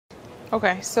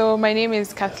Okay, so my name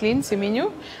is Kathleen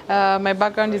Siminyu. My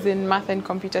background is in math and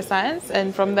computer science,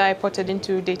 and from there I ported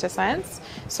into data science.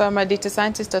 So I'm a data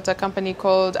scientist at a company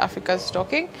called Africa's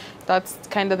Stalking. That's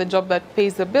kind of the job that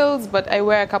pays the bills, but I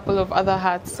wear a couple of other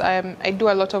hats. I do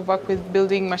a lot of work with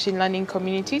building machine learning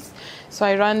communities. So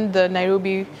I run the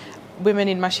Nairobi Women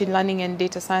in Machine Learning and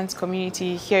Data Science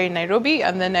community here in Nairobi,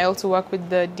 and then I also work with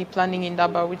the Deep Learning in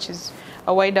Daba, which is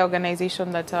a wider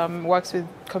organization that works with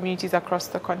communities across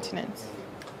the continent.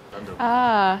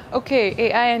 Okay,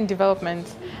 AI and development.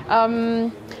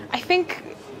 I think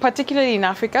particularly in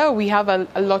Africa, we have a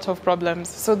lot of problems.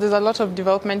 So there's a lot of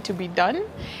development to be done,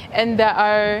 and there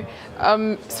are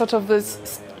sort of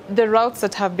the routes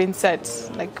that have been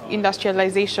set, like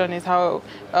industrialization is how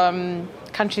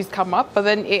countries come up, but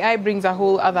then AI brings a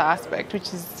whole other aspect,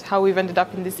 which is how we've ended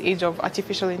up in this age of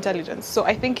artificial intelligence. So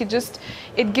I think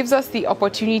it gives us the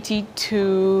opportunity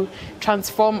to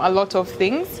transform a lot of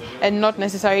things and not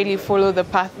necessarily follow the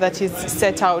path that is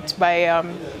set out by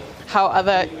how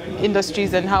other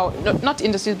industries and how, not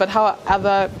industries, but how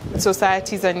other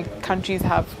societies and countries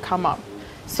have come up.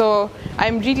 So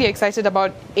I'm really excited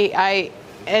about AI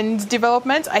and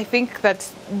development. I think that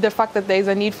the fact that there is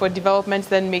a need for development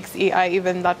then makes AI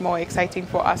even that more exciting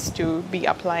for us to be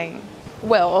applying.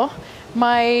 Well,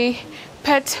 my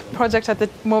pet project at the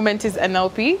moment is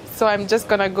NLP, so I'm just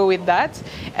gonna go with that.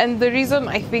 And the reason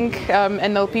I think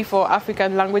NLP for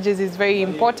African languages is very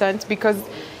important because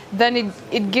then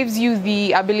it gives you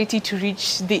the ability to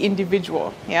reach the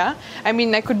individual, yeah? I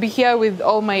mean, I could be here with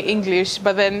all my English,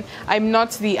 but then I'm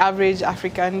not the average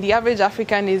African. The average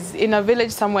African is in a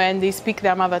village somewhere and they speak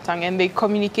their mother tongue and they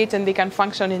communicate and they can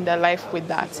function in their life with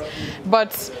that.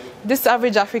 But this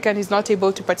average African is not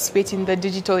able to participate in the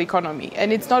digital economy.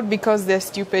 And it's not because they're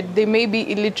stupid. They may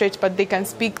be illiterate, but they can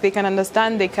speak, they can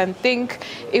understand, they can think.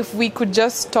 If we could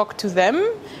just talk to them,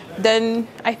 then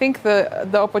I think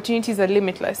the opportunities are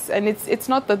limitless. And it's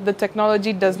not that the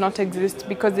technology does not exist,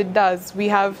 because it does. We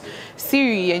have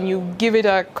Siri, and you give it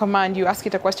a command, you ask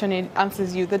it a question, it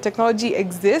answers you. The technology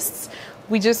exists.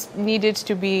 We just need it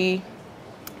to be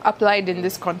applied in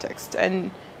this context.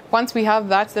 And once we have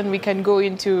that, then we can go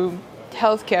into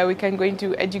healthcare, we can go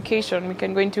into education, we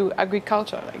can go into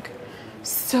agriculture. Like,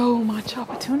 so much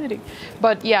opportunity.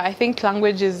 But yeah, I think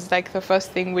language is like the first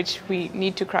thing which we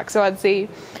need to crack. So I'd say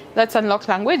let's unlock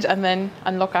language and then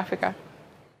unlock Africa.